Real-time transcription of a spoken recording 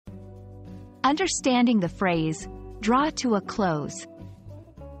Understanding the phrase, draw to a close.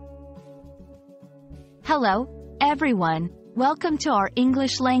 Hello, everyone. Welcome to our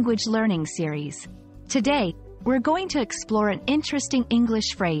English language learning series. Today, we're going to explore an interesting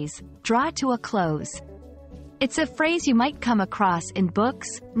English phrase, draw to a close. It's a phrase you might come across in books,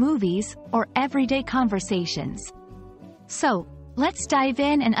 movies, or everyday conversations. So, let's dive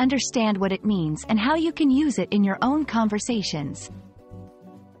in and understand what it means and how you can use it in your own conversations.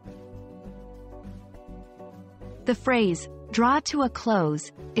 The phrase, draw to a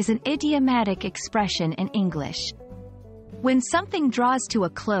close, is an idiomatic expression in English. When something draws to a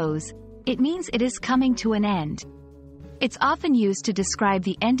close, it means it is coming to an end. It's often used to describe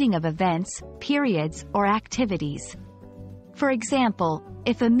the ending of events, periods, or activities. For example,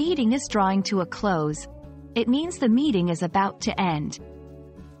 if a meeting is drawing to a close, it means the meeting is about to end.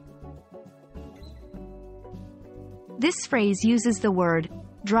 This phrase uses the word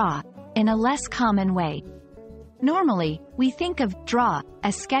draw in a less common way. Normally, we think of draw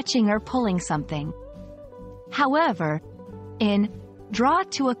as sketching or pulling something. However, in draw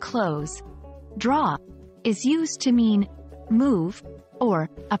to a close, draw is used to mean move or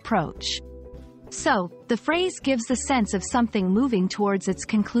approach. So, the phrase gives the sense of something moving towards its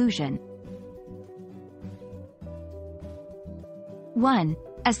conclusion. 1.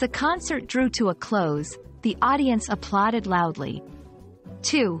 As the concert drew to a close, the audience applauded loudly.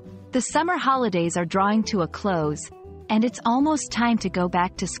 2. The summer holidays are drawing to a close, and it's almost time to go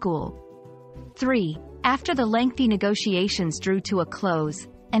back to school. 3. After the lengthy negotiations drew to a close,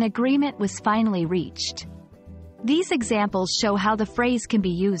 an agreement was finally reached. These examples show how the phrase can be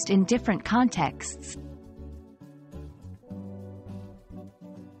used in different contexts.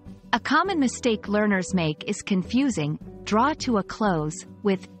 A common mistake learners make is confusing draw to a close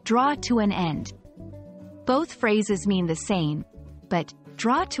with draw to an end. Both phrases mean the same, but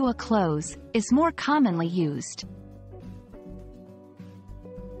draw to a close is more commonly used.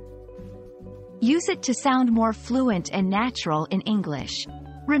 Use it to sound more fluent and natural in English.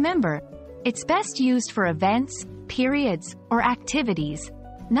 Remember, it's best used for events, periods, or activities,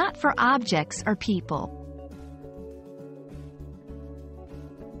 not for objects or people.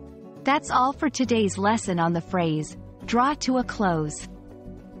 That's all for today's lesson on the phrase, draw to a close.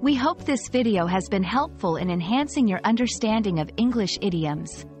 We hope this video has been helpful in enhancing your understanding of English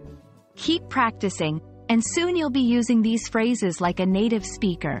idioms. Keep practicing, and soon you'll be using these phrases like a native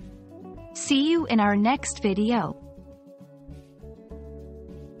speaker. See you in our next video.